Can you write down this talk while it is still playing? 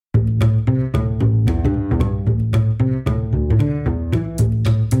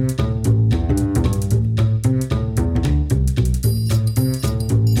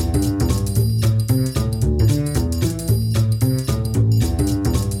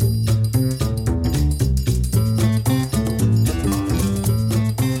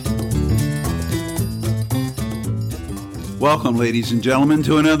Welcome, ladies and gentlemen,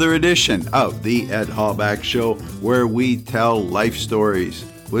 to another edition of the Ed Hallback Show, where we tell life stories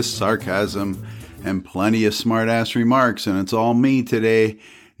with sarcasm and plenty of smart-ass remarks. And it's all me today,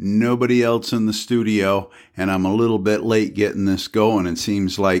 nobody else in the studio, and I'm a little bit late getting this going. It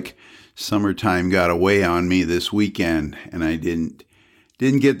seems like summertime got away on me this weekend, and I didn't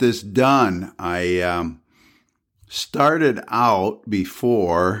get this done. I started out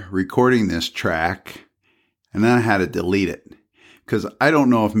before recording this track, and then I had to delete it. Because I don't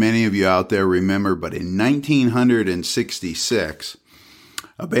know if many of you out there remember, but in 1966,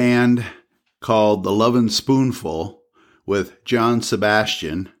 a band called The Lovin' Spoonful with John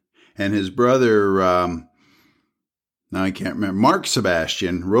Sebastian and his brother, now I can't remember, Mark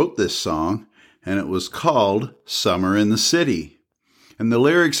Sebastian, wrote this song, and it was called Summer in the City. And the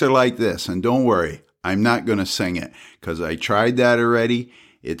lyrics are like this, and don't worry, I'm not going to sing it, because I tried that already.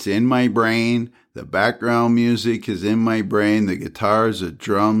 It's in my brain. The background music is in my brain. The guitars, the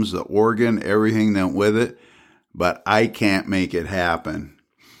drums, the organ, everything that went with it. But I can't make it happen.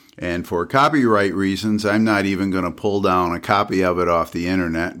 And for copyright reasons, I'm not even going to pull down a copy of it off the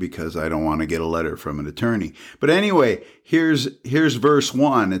internet because I don't want to get a letter from an attorney. But anyway, here's verse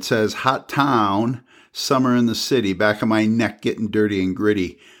 1. It says, "Hot town, summer in the city, back of my neck getting dirty and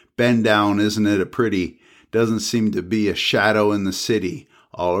gritty. Bend down, isn't it a pretty? Doesn't seem to be a shadow in the city.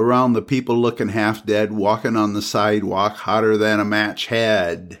 All around the people looking half dead, walking on the sidewalk, hotter than a match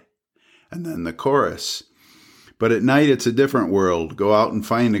head." And then the chorus. "But at night it's a different world. Go out and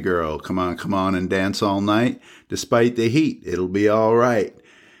find a girl. Come on and dance all night. Despite the heat, it'll be all right.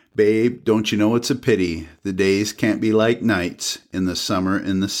 Babe, don't you know it's a pity? The days can't be like nights in the summer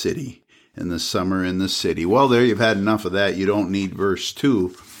in the city. In the summer in the city." Well, there, you've had enough of that. You don't need verse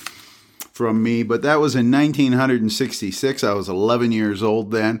 2 from me. But that was in 1966. I was 11 years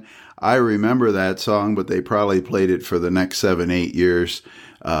old then. I remember that song, but they probably played it for the next 7-8 years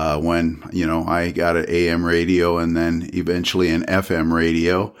when, I got an AM radio and then eventually an FM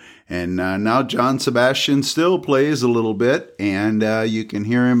radio. And now John Sebastian still plays a little bit, and you can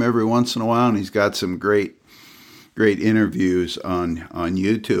hear him every once in a while, and he's got some great interviews on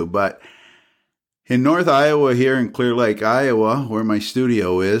YouTube. But in North Iowa here in Clear Lake, Iowa, where my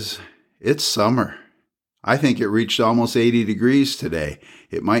studio is, it's summer. I think it reached almost 80 degrees today.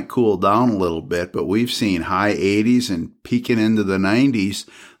 It might cool down a little bit, but we've seen high 80s and peaking into the 90s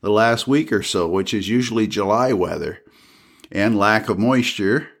the last week or so, which is usually July weather, and lack of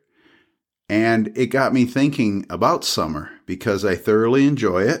moisture. And it got me thinking about summer because I thoroughly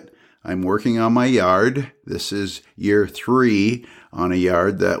enjoy it. I'm working on my yard. This is year 3 on a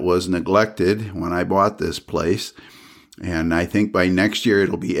yard that was neglected when I bought this place. And I think by next year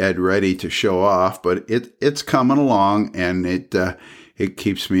it'll be Ed ready to show off, but it's coming along, and it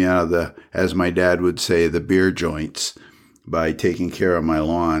keeps me out of the, as my dad would say, the beer joints by taking care of my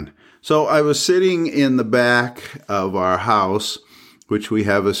lawn. So I was sitting in the back of our house, which we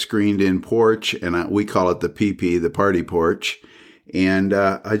have a screened-in porch, and we call it the PP, the party porch, and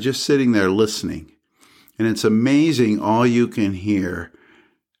I just sitting there listening. And it's amazing all you can hear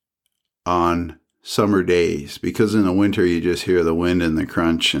on summer days, because in the winter you just hear the wind and the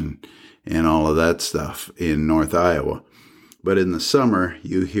crunch and all of that stuff in North Iowa. But in the summer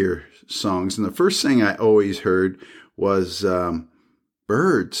you hear songs, and the first thing I always heard was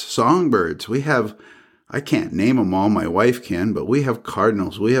birds, songbirds. We have, I can't name them all, my wife can, but we have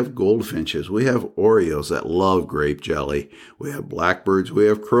cardinals, we have goldfinches, we have orioles that love grape jelly, we have blackbirds, we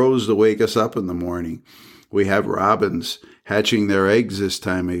have crows to wake us up in the morning, we have robins hatching their eggs this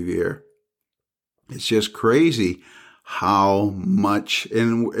time of year. It's just crazy how much,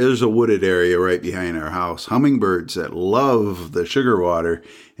 and there's a wooded area right behind our house, hummingbirds that love the sugar water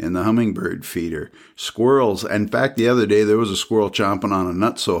in the hummingbird feeder, squirrels. In fact, the other day there was a squirrel chomping on a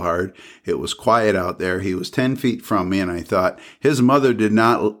nut so hard it was quiet out there. He was 10 feet from me, and I thought his mother did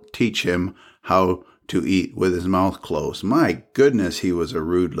not teach him how to eat with his mouth closed. My goodness, he was a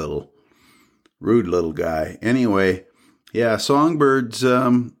rude little guy. Anyway, yeah, songbirds,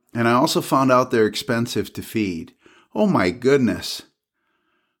 and I also found out they're expensive to feed. Oh my goodness.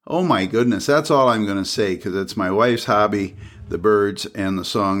 That's all I'm going to say, because it's my wife's hobby, the birds and the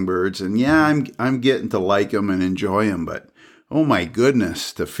songbirds. And yeah, I'm getting to like them and enjoy them, but oh my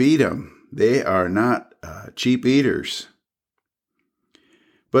goodness, to feed them. They are not cheap eaters.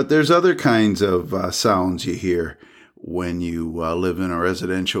 But there's other kinds of sounds you hear when you live in a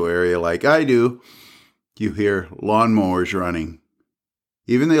residential area like I do. You hear lawnmowers running.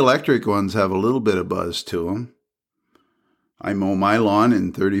 Even the electric ones have a little bit of buzz to them. I mow my lawn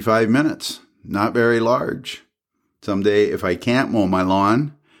in 35 minutes. Not very large. Someday, if I can't mow my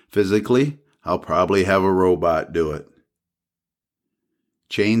lawn physically, I'll probably have a robot do it.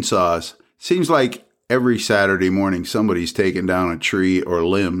 chainsaws. Seems like every Saturday morning somebody's taking down a tree or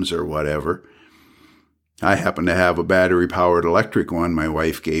limbs or whatever. I happen to have a battery-powered electric one my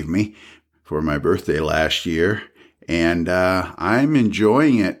wife gave me for my birthday last year, and I'm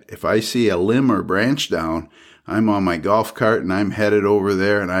enjoying it. If I see a limb or branch down, I'm on my golf cart and I'm headed over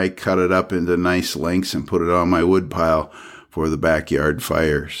there, and I cut it up into nice lengths and put it on my wood pile for the backyard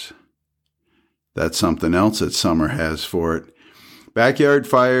fires. That's something else that summer has for it. Backyard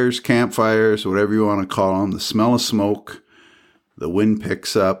fires, campfires, whatever you want to call them, the smell of smoke, the wind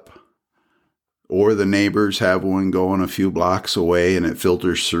picks up, or the neighbors have one going a few blocks away and it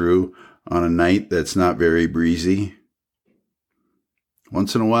filters through on a night that's not very breezy.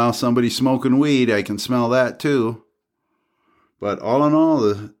 Once in a while, somebody's smoking weed. I can smell that too. But all in all,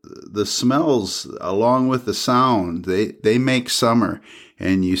 the smells, along with the sound, they make summer.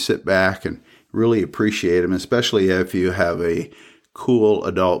 And you sit back and really appreciate them, especially if you have a cool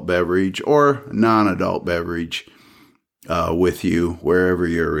adult beverage or non-adult beverage with you wherever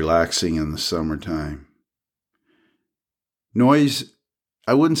you're relaxing in the summertime. Noise,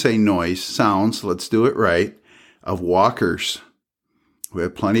 I wouldn't say noise, sounds, let's do it right, of walkers. We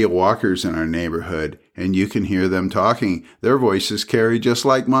have plenty of walkers in our neighborhood, and you can hear them talking. Their voices carry just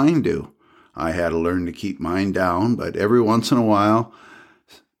like mine do. I had to learn to keep mine down, but every once in a while,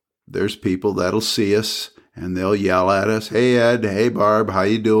 there's people that'll see us, and they'll yell at us, "Hey, Ed, hey, Barb, how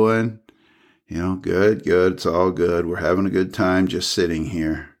you doing?" Good, it's all good. We're having a good time just sitting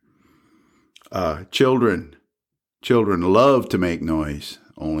here. Children love to make noise,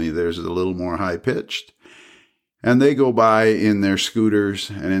 only there's a little more high-pitched. And they go by in their scooters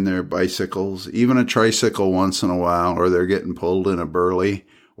and in their bicycles, even a tricycle once in a while, or they're getting pulled in a burley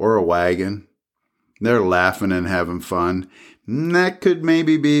or a wagon. They're laughing and having fun. And that could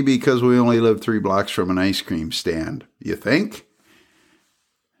maybe be because we only live 3 blocks from an ice cream stand. You think?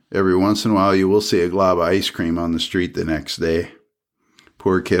 Every once in a while you will see a glob of ice cream on the street the next day.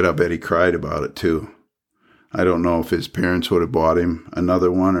 Poor kid, I bet he cried about it too. I don't know if his parents would have bought him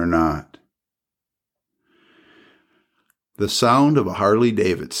another one or not. The sound of a Harley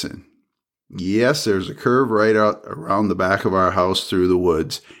Davidson. Yes, there's a curve right out around the back of our house through the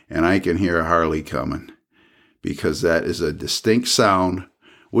woods, and I can hear a Harley coming, because that is a distinct sound,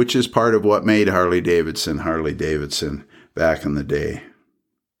 which is part of what made Harley Davidson back in the day.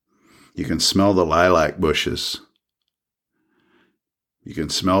 You can smell the lilac bushes. You can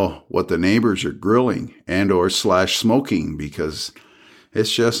smell what the neighbors are grilling and or smoking, because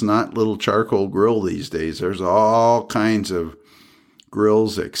it's just not little charcoal grill these days. There's all kinds of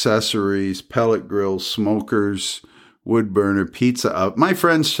grills, accessories, pellet grills, smokers, wood burner, pizza oven. My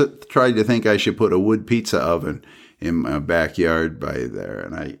friends tried to think I should put a wood pizza oven in my backyard by there.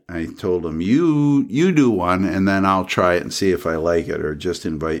 And I told them, you do one, and then I'll try it and see if I like it, or just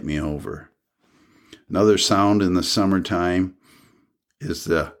invite me over. Another sound in the summertime is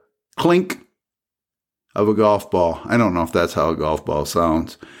the clink of a golf ball. I don't know if that's how a golf ball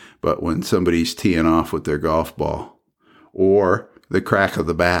sounds, but when somebody's teeing off with their golf ball, or the crack of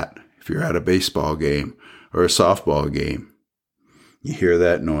the bat, if you're at a baseball game or a softball game, you hear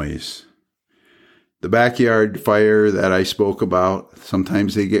that noise. The backyard fire that I spoke about,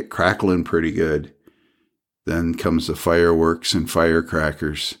 sometimes they get crackling pretty good. Then comes the fireworks and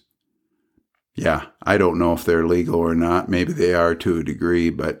firecrackers. Yeah, I don't know if they're legal or not. Maybe they are to a degree,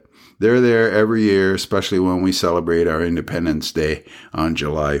 but they're there every year, especially when we celebrate our Independence Day on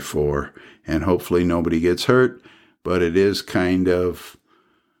July 4. And hopefully nobody gets hurt, but it is kind of,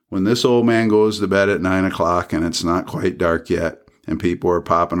 when this old man goes to bed at 9 o'clock and it's not quite dark yet, and people are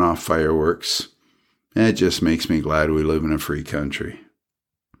popping off fireworks, it just makes me glad we live in a free country.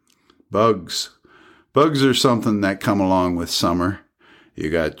 Bugs. Bugs are something that come along with summer. You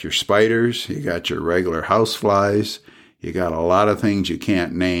got your spiders, you got your regular houseflies, you got a lot of things you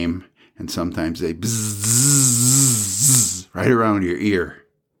can't name, and sometimes they bzzz right around your ear.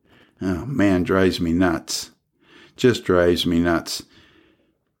 Oh man, drives me nuts. Just drives me nuts.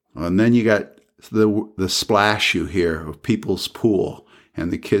 And then you got the splash you hear of people's pool, and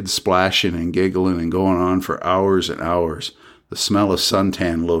the kids splashing and giggling and going on for hours and hours. The smell of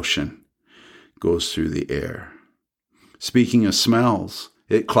suntan lotion goes through the air. Speaking of smells,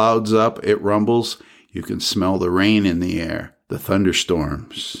 it clouds up, it rumbles. You can smell the rain in the air, the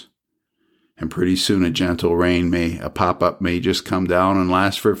thunderstorms. And pretty soon a gentle rain a pop-up may just come down and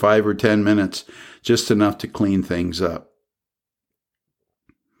last for 5 or 10 minutes, just enough to clean things up.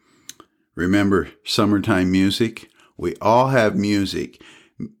 Remember summertime music? We all have music.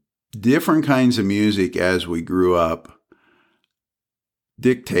 Different kinds of music as we grew up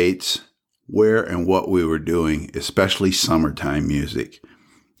dictates where and what we were doing, especially summertime music.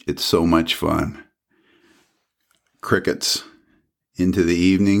 It's so much fun. Crickets. Into the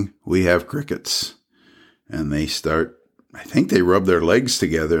evening, we have crickets. And they start, I think they rub their legs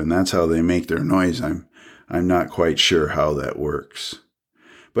together, and that's how they make their noise. I'm not quite sure how that works.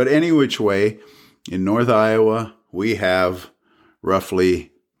 But any which way, in North Iowa, we have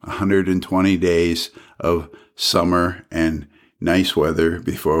roughly 120 days of summer and nice weather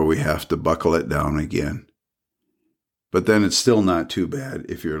before we have to buckle it down again. But then it's still not too bad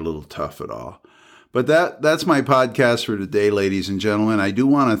if you're a little tough at all. But that's my podcast for today, ladies and gentlemen. I do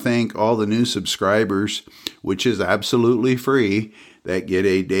want to thank all the new subscribers, which is absolutely free, that get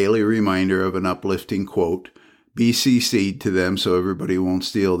a daily reminder of an uplifting quote. Be CC'd to them so everybody won't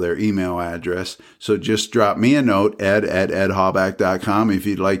steal their email address. So just drop me a note, ed@edhalbach.com, if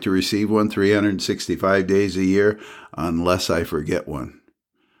you'd like to receive one 365 days a year, unless I forget one.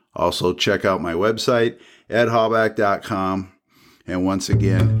 Also, check out my website, edhalbach.com. And once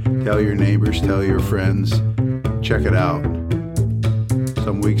again, tell your neighbors, tell your friends, check it out.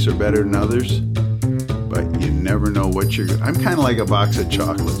 Some weeks are better than others, but you never know what I'm kind of like a box of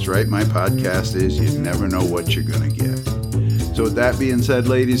chocolates, right? My podcast is you never know what you're going to get. So with that being said,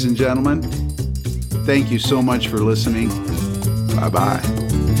 ladies and gentlemen, thank you so much for listening. Bye-bye.